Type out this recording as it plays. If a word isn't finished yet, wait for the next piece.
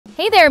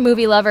Hey there,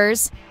 movie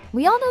lovers!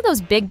 We all know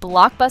those big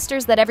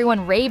blockbusters that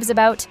everyone raves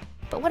about,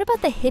 but what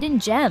about the hidden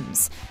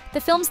gems? The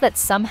films that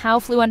somehow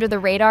flew under the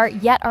radar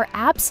yet are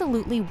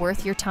absolutely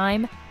worth your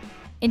time?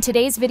 In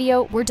today's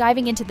video, we're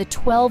diving into the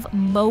 12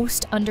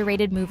 most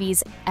underrated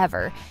movies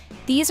ever.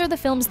 These are the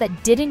films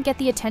that didn't get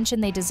the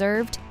attention they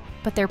deserved,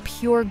 but they're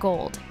pure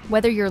gold.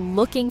 Whether you're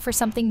looking for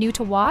something new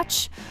to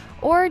watch,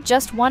 or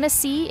just want to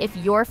see if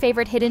your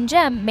favorite hidden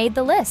gem made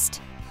the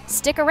list.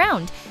 Stick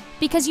around,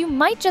 because you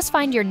might just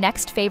find your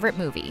next favorite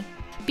movie.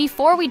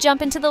 Before we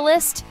jump into the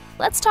list,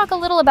 let's talk a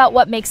little about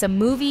what makes a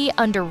movie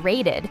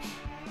underrated.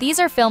 These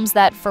are films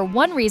that, for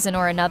one reason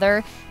or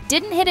another,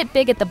 didn't hit it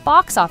big at the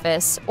box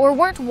office or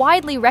weren't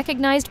widely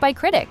recognized by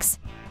critics.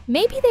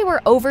 Maybe they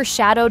were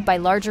overshadowed by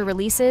larger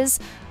releases,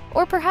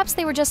 or perhaps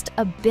they were just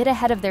a bit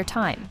ahead of their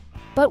time.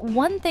 But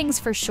one thing's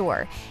for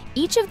sure,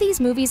 each of these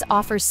movies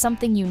offers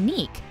something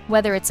unique,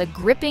 whether it's a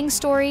gripping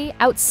story,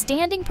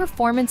 outstanding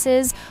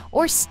performances,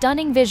 or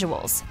stunning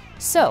visuals.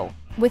 So,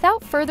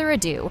 without further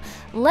ado,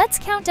 let's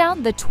count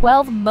down the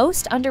 12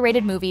 most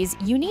underrated movies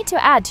you need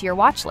to add to your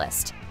watch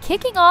list.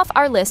 Kicking off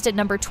our list at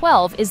number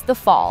 12 is The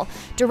Fall,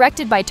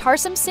 directed by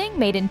Thurman,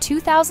 made in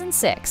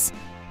 2006.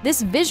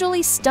 This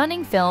visually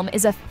stunning film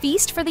is a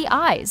feast for the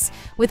eyes,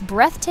 with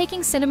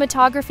breathtaking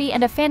cinematography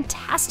and a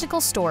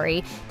fantastical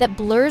story that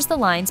blurs the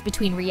lines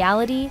between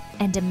reality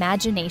and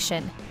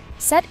imagination.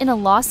 Set in a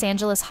Los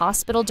Angeles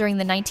hospital during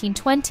the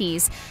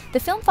 1920s, the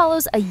film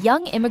follows a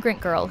young immigrant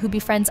girl who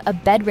befriends a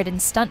bedridden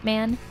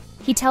stuntman.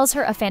 He tells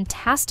her a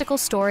fantastical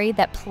story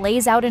that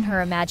plays out in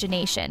her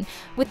imagination,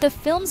 with the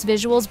film's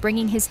visuals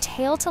bringing his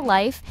tale to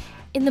life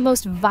in the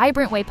most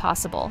vibrant way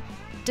possible.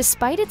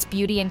 Despite its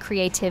beauty and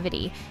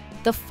creativity,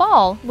 The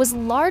Fall was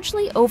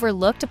largely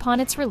overlooked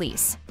upon its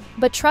release.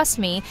 But trust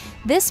me,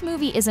 this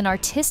movie is an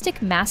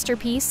artistic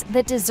masterpiece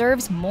that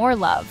deserves more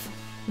love.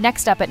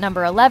 Next up at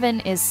number 11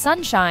 is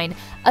Sunshine,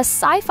 a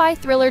sci-fi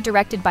thriller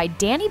directed by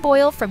Danny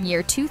Boyle from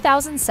year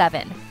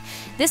 2007.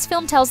 This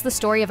film tells the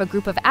story of a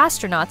group of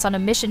astronauts on a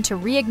mission to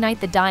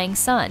reignite the dying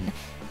sun.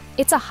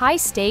 It's a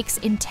high-stakes,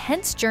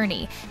 intense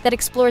journey that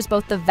explores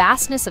both the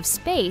vastness of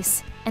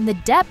space and the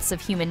depths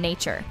of human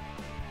nature.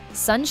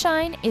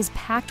 Sunshine is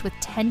packed with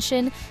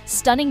tension,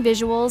 stunning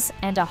visuals,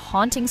 and a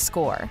haunting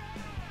score.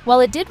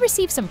 While it did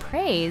receive some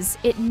praise,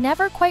 it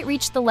never quite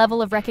reached the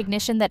level of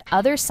recognition that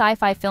other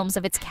sci-fi films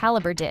of its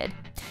caliber did.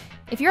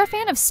 If you're a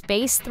fan of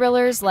space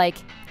thrillers like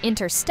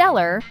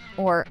Interstellar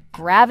or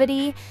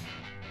Gravity,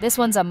 this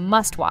one's a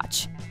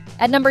must-watch.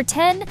 At number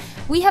 10,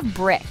 we have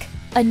Brick,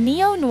 a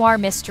neo-noir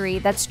mystery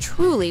that's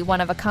truly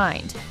one of a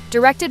kind.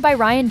 Directed by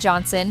Rian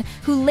Johnson,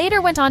 who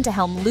later went on to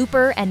helm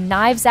Looper and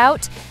Knives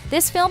Out,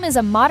 this film is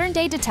a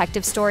modern-day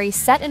detective story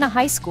set in a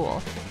high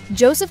school.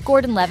 Joseph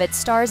Gordon-Levitt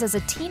stars as a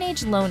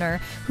teenage loner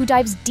who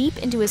dives deep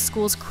into his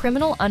school's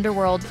criminal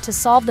underworld to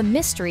solve the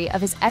mystery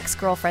of his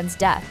ex-girlfriend's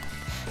death.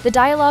 The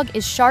dialogue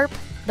is sharp,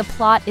 the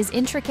plot is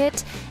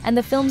intricate, and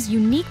the film's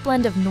unique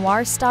blend of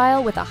noir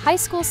style with a high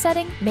school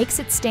setting makes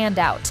it stand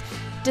out.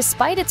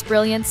 Despite its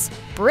brilliance,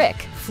 Brick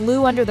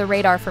flew under the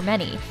radar for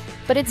many,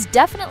 but it's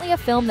definitely a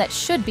film that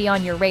should be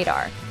on your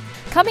radar.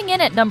 Coming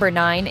in at number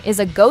 9 is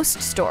A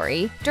Ghost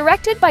Story,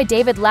 directed by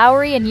David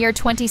Lowery in year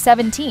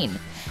 2017.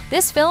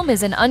 This film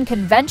is an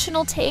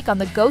unconventional take on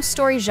the ghost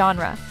story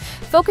genre,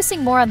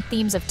 focusing more on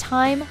themes of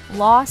time,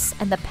 loss,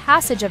 and the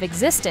passage of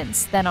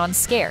existence than on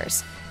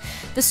scares.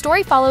 The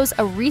story follows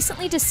a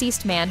recently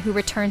deceased man who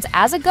returns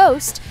as a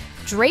ghost,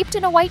 draped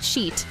in a white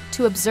sheet,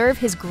 to observe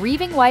his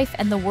grieving wife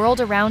and the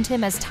world around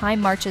him as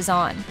time marches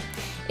on.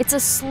 It's a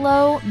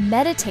slow,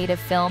 meditative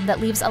film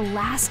that leaves a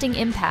lasting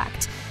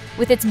impact,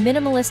 with its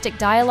minimalistic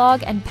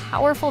dialogue and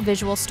powerful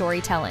visual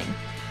storytelling.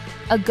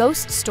 A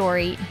Ghost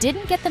Story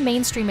didn't get the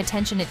mainstream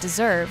attention it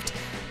deserved,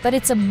 but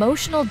its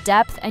emotional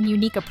depth and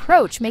unique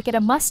approach make it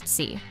a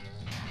must-see.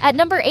 At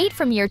number 8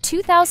 from year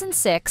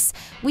 2006,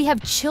 we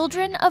have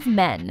Children of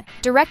Men,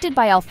 directed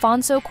by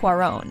Alfonso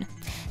Cuarón.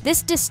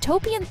 This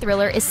dystopian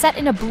thriller is set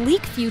in a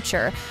bleak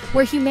future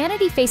where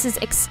humanity faces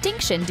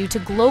extinction due to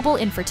global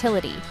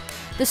infertility.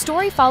 The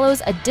story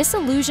follows a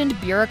disillusioned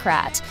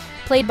bureaucrat,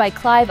 played by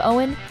Clive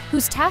Owen,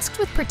 who's tasked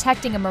with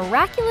protecting a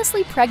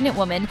miraculously pregnant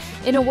woman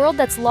in a world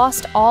that's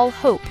lost all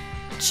hope.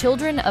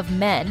 Children of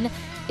Men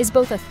is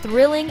both a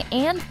thrilling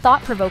and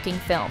thought-provoking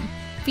film,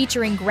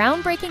 featuring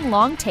groundbreaking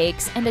long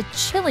takes and a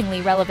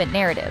chillingly relevant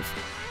narrative.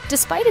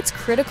 Despite its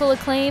critical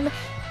acclaim,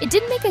 it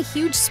didn't make a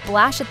huge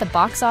splash at the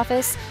box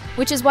office,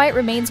 which is why it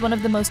remains one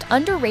of the most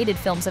underrated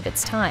films of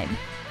its time.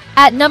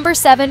 At number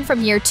 7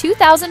 from year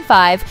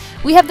 2005,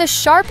 we have the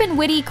sharp and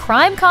witty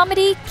crime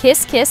comedy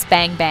Kiss Kiss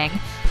Bang Bang,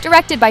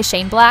 directed by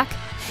Shane Black.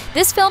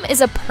 This film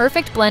is a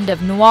perfect blend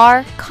of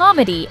noir,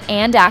 comedy,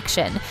 and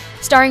action,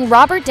 starring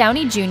Robert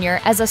Downey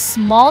Jr. as a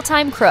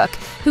small-time crook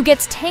who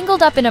gets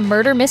tangled up in a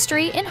murder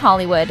mystery in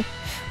Hollywood.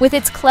 With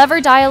its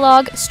clever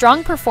dialogue,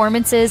 strong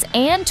performances,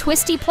 and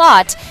twisty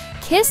plot,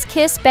 Kiss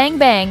Kiss Bang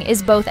Bang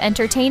is both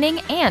entertaining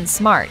and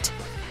smart.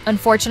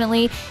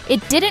 Unfortunately,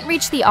 it didn't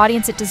reach the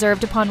audience it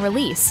deserved upon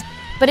release.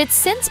 but it's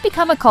since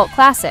become a cult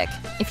classic.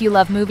 If you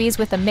love movies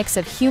with a mix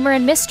of humor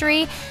and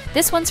mystery,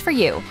 this one's for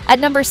you. At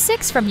number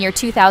 6 from year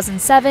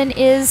 2007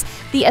 is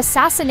The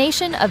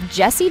Assassination of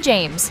Jesse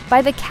James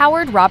by the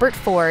coward Robert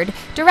Ford,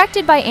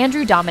 directed by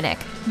Andrew Dominik.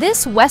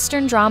 This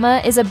Western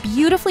drama is a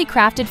beautifully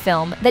crafted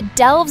film that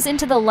delves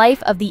into the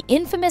life of the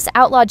infamous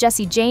outlaw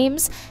Jesse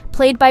James,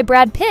 played by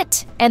Brad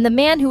Pitt, and the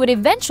man who would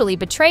eventually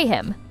betray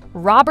him,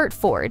 Robert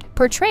Ford,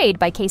 portrayed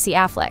by Casey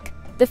Affleck.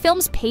 The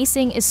film's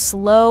pacing is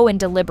slow and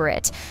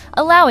deliberate,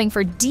 allowing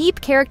for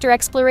deep character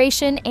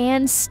exploration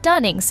and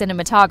stunning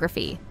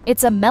cinematography.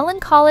 It's a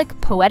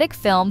melancholic, poetic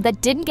film that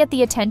didn't get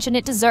the attention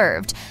it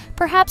deserved,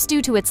 perhaps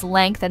due to its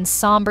length and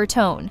somber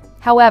tone.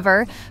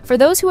 However, for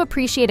those who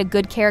appreciate a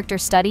good character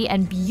study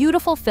and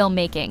beautiful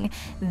filmmaking,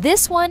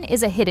 this one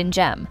is a hidden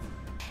gem.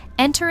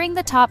 Entering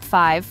the top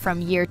 5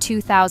 from year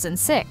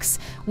 2006,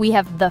 we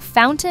have The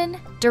Fountain,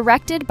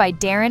 directed by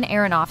Darren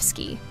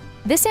Aronofsky.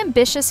 This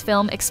ambitious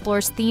film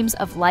explores themes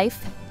of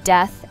life,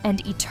 death,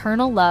 and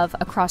eternal love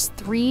across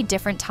 3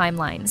 different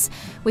timelines,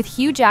 with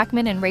Hugh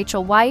Jackman and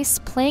Rachel Weisz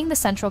playing the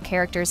central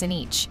characters in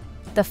each.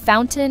 The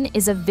Fountain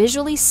is a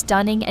visually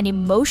stunning and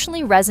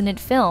emotionally resonant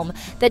film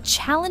that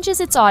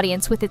challenges its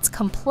audience with its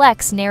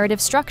complex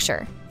narrative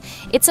structure.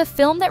 It's a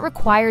film that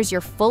requires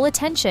your full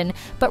attention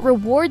but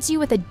rewards you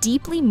with a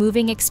deeply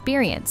moving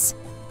experience.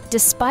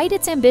 Despite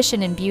its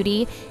ambition and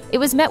beauty, it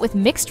was met with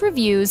mixed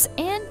reviews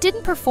and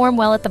didn't perform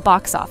well at the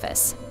box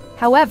office.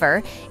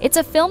 However, it's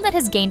a film that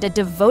has gained a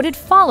devoted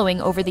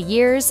following over the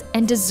years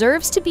and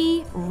deserves to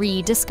be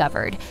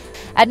rediscovered.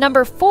 At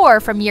number 4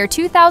 from year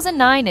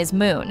 2009 is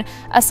Moon,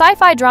 a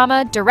sci-fi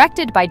drama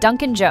directed by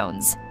Duncan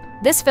Jones.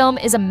 This film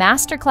is a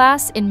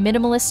masterclass in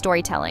minimalist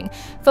storytelling,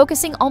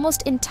 focusing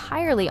almost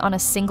entirely on a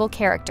single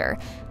character,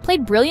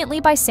 played brilliantly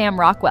by Sam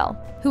Rockwell,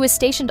 who is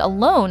stationed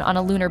alone on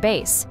a lunar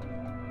base.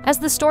 As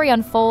the story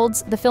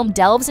unfolds, the film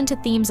delves into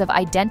themes of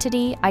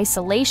identity,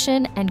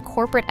 isolation, and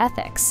corporate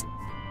ethics.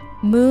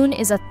 Moon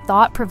is a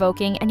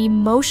thought-provoking and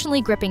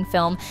emotionally gripping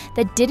film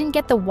that didn't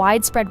get the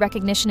widespread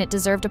recognition it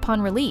deserved upon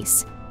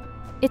release.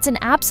 It's an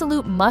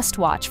absolute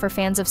must-watch for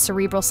fans of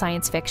cerebral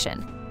science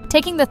fiction.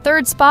 Taking the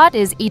 3rd spot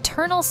is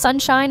Eternal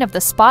Sunshine of the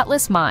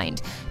Spotless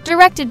Mind,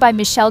 directed by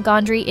Michel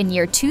Gondry in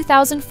year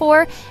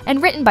 2004 and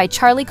written by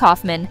Charlie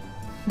Kaufman.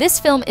 This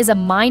film is a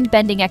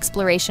mind-bending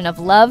exploration of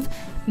love,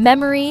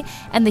 memory,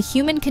 and the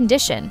human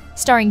condition,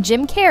 starring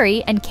Jim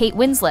Carrey and Kate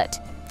Winslet.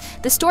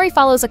 The story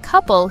follows a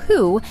couple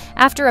who,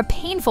 after a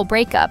painful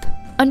breakup,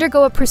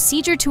 undergo a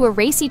procedure to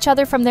erase each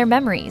other from their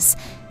memories.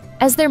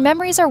 As their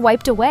memories are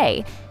wiped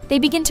away, they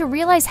begin to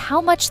realize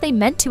how much they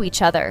meant to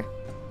each other.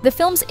 The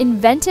film's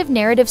inventive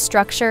narrative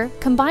structure,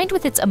 combined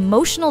with its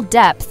emotional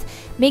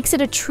depth, makes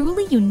it a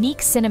truly unique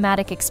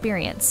cinematic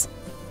experience.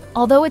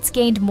 Although it's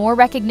gained more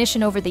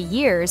recognition over the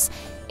years,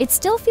 it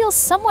still feels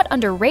somewhat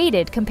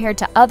underrated compared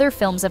to other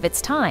films of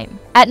its time.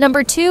 At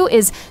number 2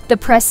 is The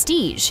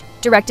Prestige,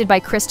 directed by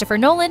Christopher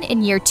Nolan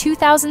in year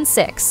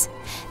 2006.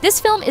 This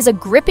film is a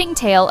gripping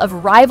tale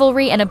of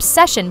rivalry and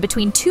obsession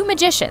between 2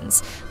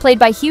 magicians, played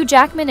by Hugh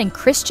Jackman and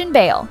Christian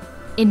Bale,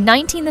 in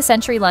 19th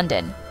century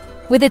London.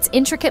 With its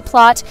intricate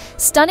plot,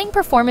 stunning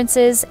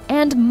performances,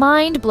 and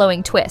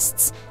mind-blowing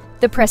twists,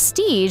 The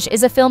Prestige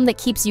is a film that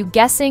keeps you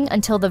guessing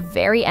until the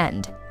very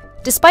end.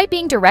 Despite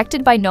being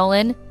directed by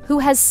Nolan, who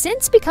has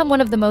since become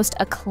one of the most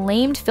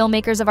acclaimed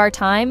filmmakers of our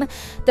time,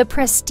 The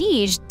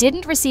Prestige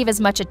didn't receive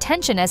as much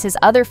attention as his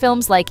other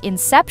films like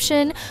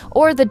Inception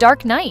or The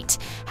Dark Knight.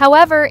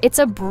 However, it's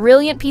a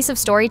brilliant piece of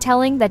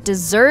storytelling that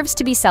deserves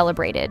to be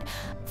celebrated.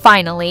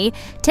 Finally,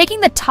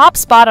 taking the top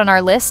spot on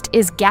our list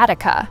is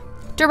Gattaca,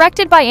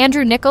 directed by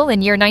Andrew Niccol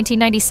in year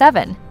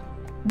 1997.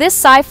 This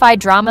sci-fi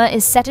drama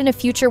is set in a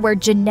future where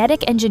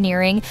genetic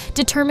engineering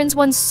determines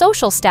one's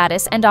social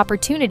status and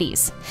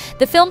opportunities.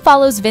 The film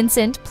follows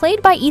Vincent,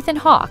 played by Ethan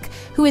Hawke,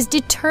 who is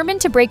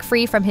determined to break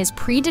free from his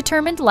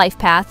predetermined life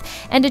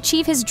path and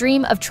achieve his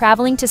dream of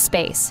traveling to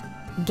space.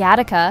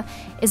 Gattaca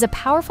is a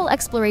powerful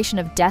exploration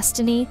of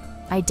destiny,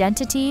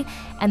 identity,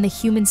 and the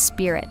human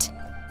spirit.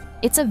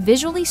 It's a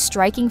visually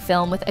striking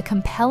film with a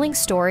compelling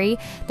story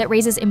that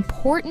raises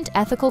important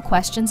ethical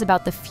questions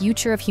about the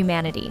future of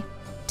humanity.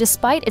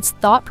 Despite its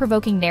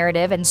thought-provoking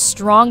narrative and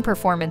strong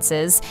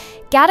performances,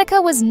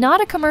 Gattaca was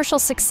not a commercial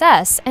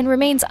success and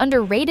remains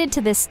underrated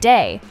to this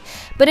day.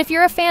 But if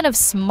you're a fan of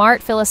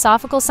smart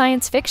philosophical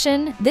science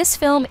fiction, this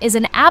film is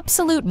an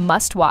absolute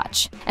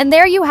must-watch. And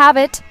there you have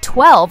it,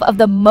 12 of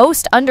the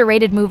most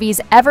underrated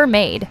movies ever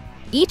made.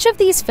 Each of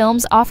these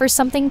films offers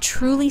something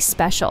truly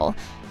special,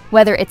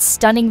 whether it's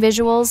stunning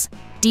visuals,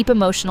 deep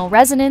emotional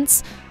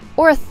resonance,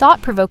 or a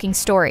thought-provoking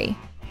story.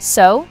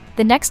 So,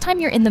 the next time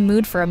you're in the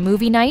mood for a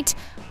movie night,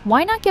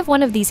 why not give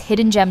one of these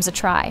hidden gems a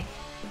try?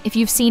 If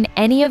you've seen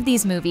any of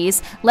these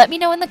movies, let me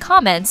know in the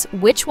comments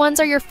which ones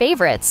are your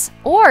favorites,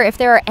 or if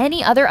there are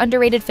any other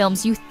underrated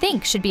films you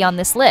think should be on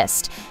this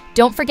list.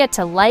 Don't forget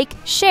to like,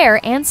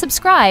 share, and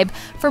subscribe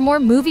for more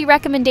movie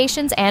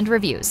recommendations and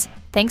reviews.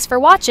 Thanks for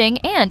watching,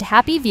 and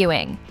happy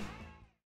viewing!